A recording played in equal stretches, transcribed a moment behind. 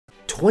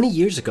20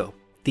 years ago,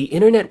 the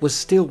internet was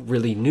still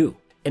really new,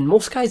 and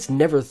most guys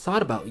never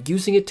thought about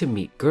using it to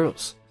meet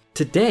girls.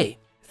 Today,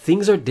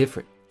 things are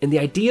different, and the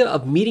idea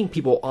of meeting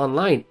people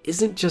online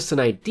isn't just an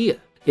idea,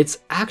 it's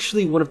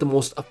actually one of the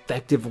most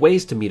effective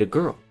ways to meet a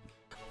girl.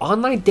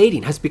 Online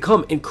dating has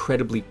become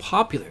incredibly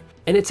popular,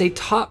 and it's a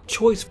top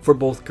choice for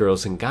both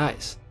girls and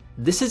guys.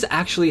 This is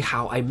actually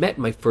how I met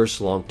my first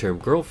long-term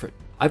girlfriend.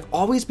 I've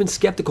always been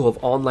skeptical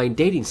of online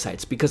dating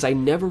sites because I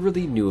never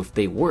really knew if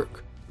they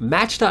work.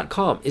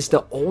 Match.com is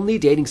the only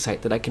dating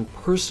site that I can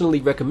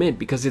personally recommend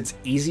because it's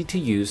easy to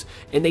use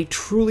and they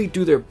truly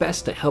do their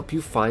best to help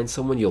you find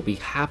someone you'll be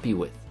happy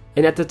with.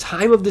 And at the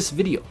time of this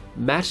video,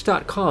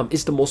 Match.com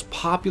is the most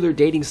popular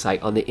dating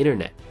site on the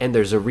internet, and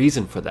there's a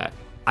reason for that.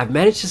 I've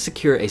managed to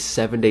secure a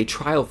 7-day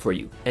trial for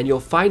you, and you'll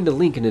find the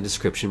link in the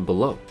description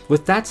below.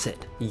 With that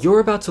said, you're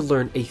about to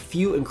learn a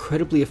few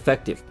incredibly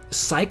effective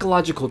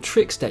psychological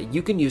tricks that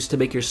you can use to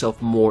make yourself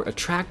more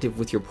attractive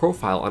with your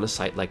profile on a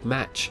site like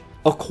Match.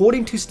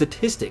 According to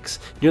statistics,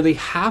 nearly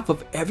half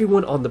of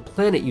everyone on the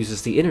planet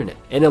uses the internet,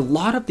 and a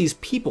lot of these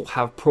people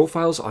have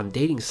profiles on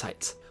dating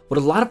sites. What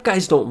a lot of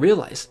guys don't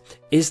realize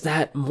is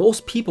that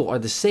most people are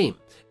the same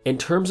in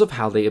terms of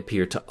how they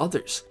appear to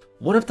others.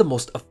 One of the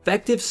most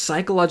effective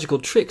psychological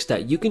tricks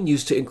that you can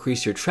use to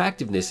increase your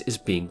attractiveness is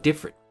being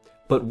different.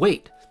 But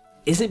wait,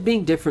 isn't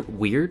being different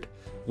weird?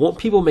 Won't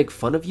people make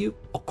fun of you?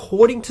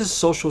 According to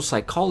social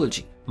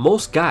psychology,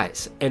 most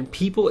guys and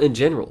people in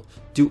general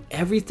do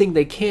everything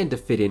they can to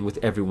fit in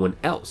with everyone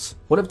else.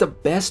 One of the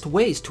best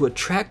ways to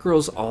attract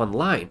girls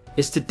online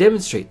is to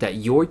demonstrate that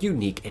you're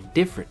unique and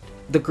different.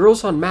 The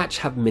girls on Match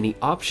have many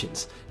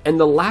options, and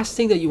the last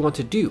thing that you want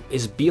to do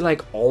is be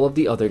like all of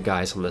the other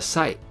guys on the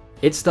site.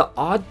 It's the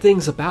odd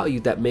things about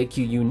you that make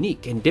you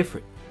unique and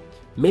different.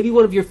 Maybe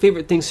one of your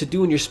favorite things to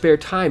do in your spare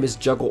time is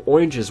juggle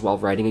oranges while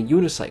riding a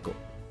unicycle.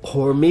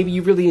 Or maybe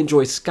you really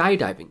enjoy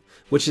skydiving,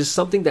 which is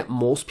something that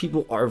most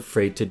people are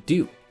afraid to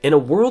do. In a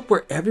world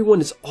where everyone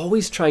is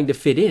always trying to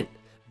fit in,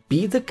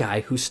 be the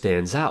guy who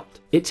stands out.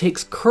 It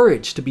takes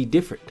courage to be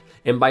different,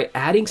 and by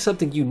adding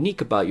something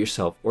unique about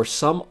yourself or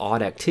some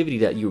odd activity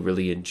that you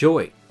really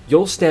enjoy,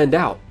 you'll stand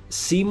out,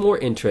 seem more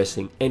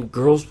interesting, and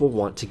girls will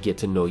want to get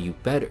to know you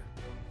better.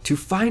 To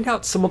find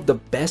out some of the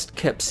best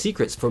kept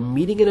secrets for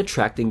meeting and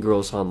attracting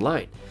girls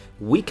online,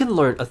 we can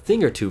learn a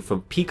thing or two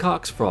from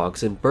peacocks,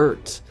 frogs, and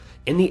birds.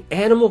 In the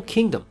animal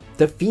kingdom,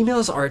 the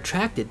females are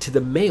attracted to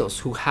the males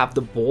who have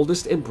the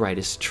boldest and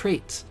brightest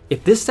traits.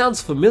 If this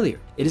sounds familiar,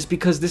 it is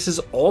because this is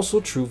also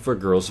true for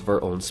girls of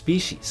our own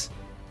species.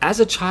 As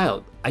a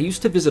child, I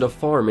used to visit a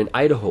farm in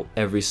Idaho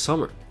every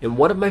summer, and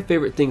one of my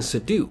favorite things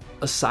to do,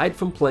 aside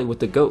from playing with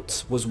the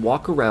goats, was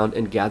walk around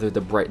and gather the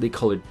brightly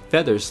colored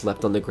feathers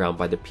left on the ground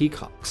by the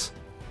peacocks.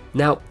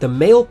 Now, the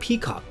male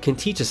peacock can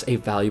teach us a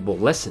valuable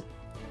lesson.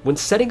 When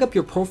setting up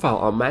your profile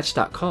on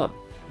Match.com,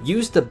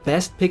 use the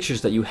best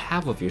pictures that you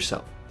have of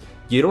yourself.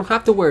 You don't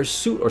have to wear a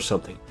suit or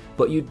something,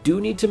 but you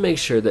do need to make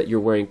sure that you're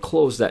wearing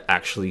clothes that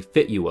actually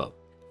fit you well.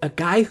 A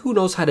guy who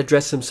knows how to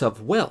dress himself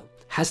well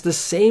has the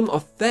same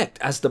effect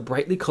as the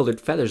brightly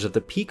colored feathers of the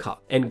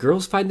peacock, and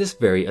girls find this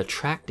very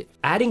attractive.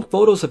 Adding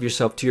photos of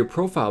yourself to your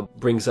profile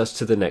brings us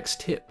to the next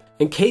tip.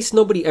 In case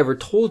nobody ever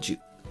told you,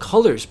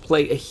 colors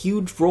play a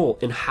huge role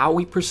in how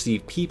we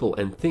perceive people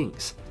and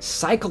things.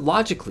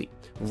 Psychologically,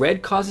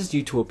 red causes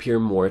you to appear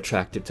more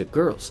attractive to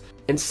girls,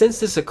 and since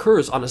this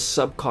occurs on a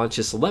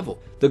subconscious level,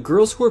 the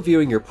girls who are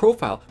viewing your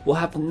profile will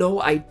have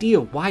no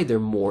idea why they're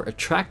more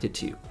attracted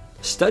to you.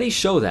 Studies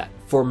show that,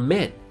 for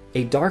men,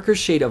 a darker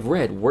shade of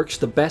red works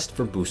the best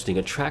for boosting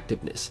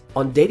attractiveness.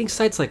 On dating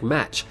sites like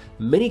Match,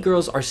 many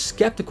girls are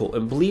skeptical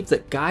and believe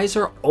that guys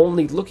are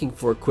only looking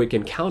for a quick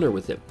encounter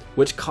with them,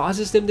 which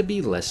causes them to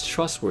be less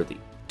trustworthy.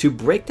 To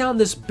break down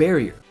this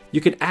barrier, you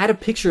can add a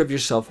picture of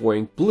yourself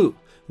wearing blue,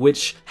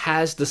 which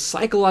has the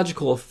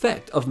psychological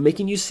effect of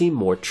making you seem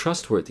more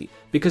trustworthy,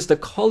 because the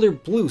color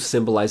blue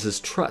symbolizes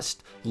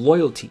trust,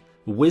 loyalty,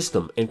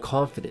 wisdom, and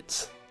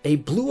confidence. A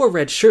blue or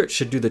red shirt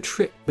should do the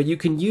trick, but you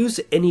can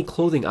use any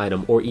clothing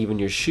item or even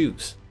your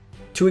shoes.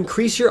 To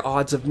increase your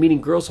odds of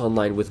meeting girls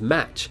online with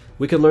Match,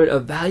 we can learn a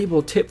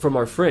valuable tip from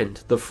our friend,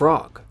 the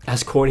frog.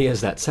 As corny as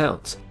that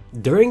sounds,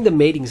 during the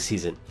mating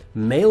season,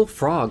 male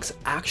frogs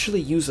actually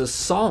use a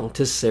song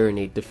to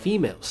serenade the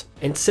females.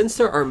 And since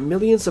there are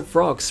millions of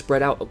frogs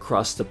spread out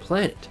across the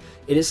planet,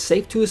 it is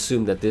safe to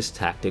assume that this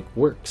tactic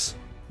works.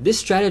 This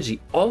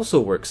strategy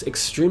also works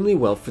extremely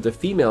well for the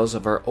females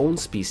of our own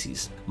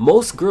species.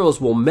 Most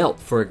girls will melt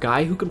for a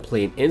guy who can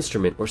play an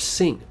instrument or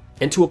sing.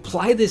 And to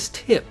apply this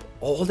tip,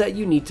 all that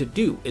you need to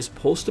do is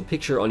post a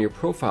picture on your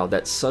profile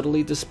that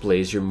subtly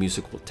displays your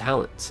musical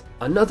talents.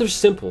 Another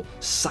simple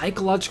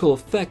psychological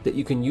effect that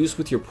you can use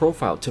with your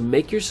profile to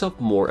make yourself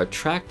more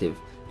attractive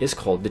is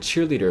called the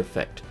cheerleader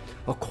effect.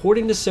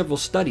 According to several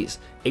studies,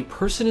 a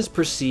person is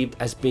perceived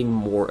as being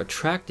more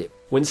attractive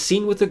when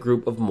seen with a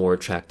group of more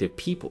attractive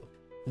people.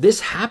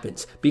 This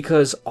happens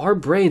because our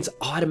brains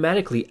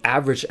automatically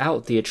average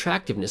out the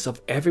attractiveness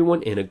of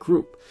everyone in a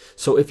group.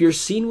 So if you're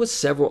seen with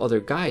several other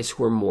guys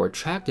who are more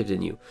attractive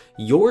than you,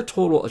 your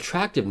total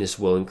attractiveness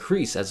will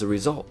increase as a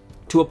result.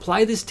 To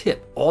apply this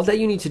tip, all that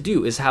you need to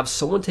do is have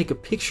someone take a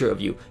picture of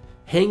you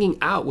hanging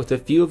out with a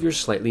few of your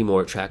slightly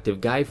more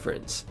attractive guy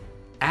friends.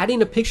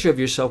 Adding a picture of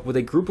yourself with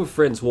a group of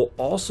friends will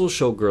also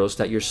show girls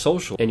that you're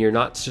social and you're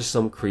not just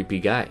some creepy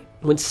guy.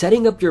 When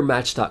setting up your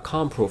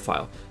Match.com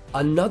profile,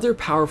 another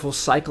powerful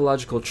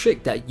psychological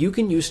trick that you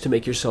can use to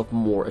make yourself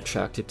more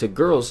attractive to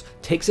girls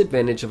takes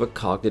advantage of a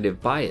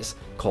cognitive bias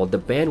called the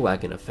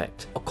bandwagon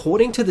effect.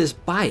 According to this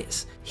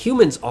bias,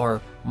 humans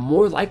are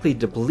more likely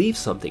to believe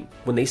something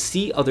when they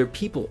see other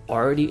people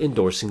already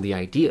endorsing the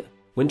idea.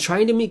 When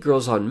trying to meet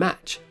girls on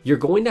Match, you're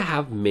going to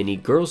have many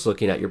girls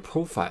looking at your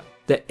profile.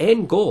 The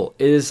end goal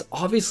is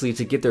obviously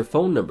to get their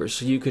phone numbers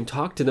so you can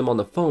talk to them on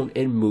the phone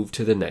and move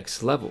to the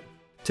next level.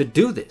 To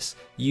do this,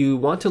 you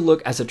want to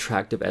look as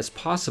attractive as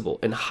possible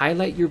and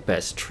highlight your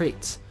best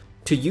traits.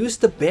 To use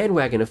the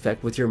bandwagon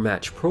effect with your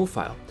Match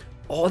profile,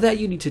 all that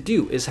you need to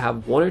do is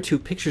have 1 or 2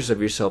 pictures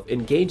of yourself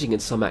engaging in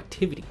some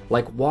activity,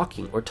 like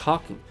walking or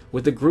talking,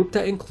 with a group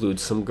that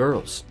includes some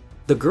girls.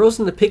 The girls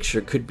in the picture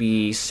could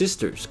be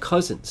sisters,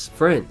 cousins,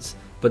 friends,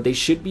 but they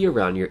should be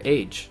around your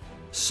age.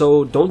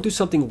 So don't do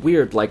something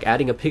weird like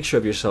adding a picture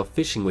of yourself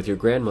fishing with your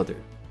grandmother.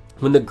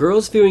 When the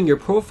girls viewing your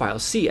profile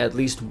see at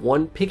least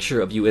 1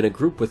 picture of you in a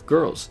group with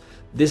girls,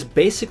 this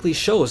basically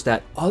shows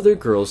that other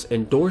girls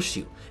endorse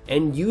you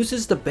and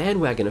uses the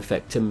bandwagon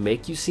effect to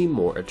make you seem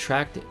more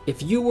attractive.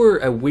 If you were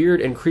a weird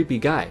and creepy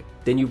guy,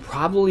 then you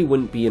probably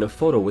wouldn't be in a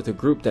photo with a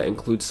group that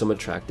includes some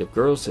attractive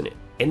girls in it.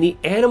 In the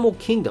animal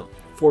kingdom,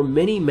 for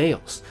many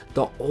males,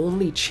 the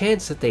only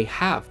chance that they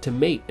have to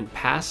mate and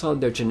pass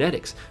on their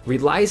genetics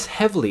relies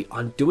heavily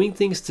on doing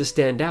things to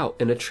stand out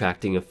and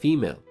attracting a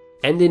female.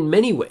 And in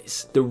many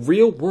ways, the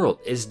real world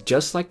is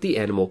just like the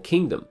animal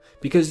kingdom,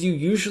 because you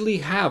usually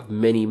have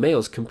many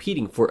males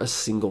competing for a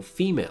single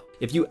female.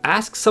 If you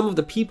ask some of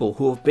the people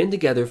who have been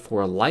together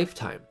for a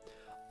lifetime,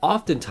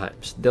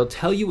 oftentimes they'll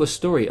tell you a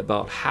story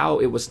about how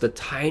it was the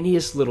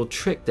tiniest little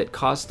trick that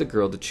caused the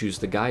girl to choose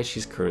the guy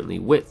she's currently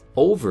with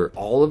over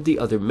all of the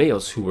other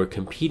males who were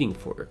competing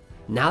for her.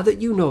 Now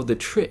that you know the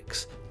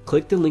tricks,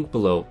 click the link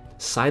below,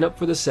 sign up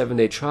for the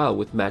 7-day trial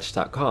with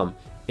Match.com,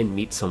 and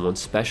meet someone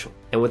special.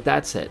 And with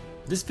that said,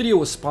 this video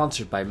was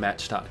sponsored by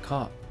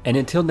Match.com. And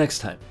until next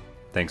time,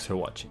 thanks for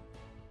watching.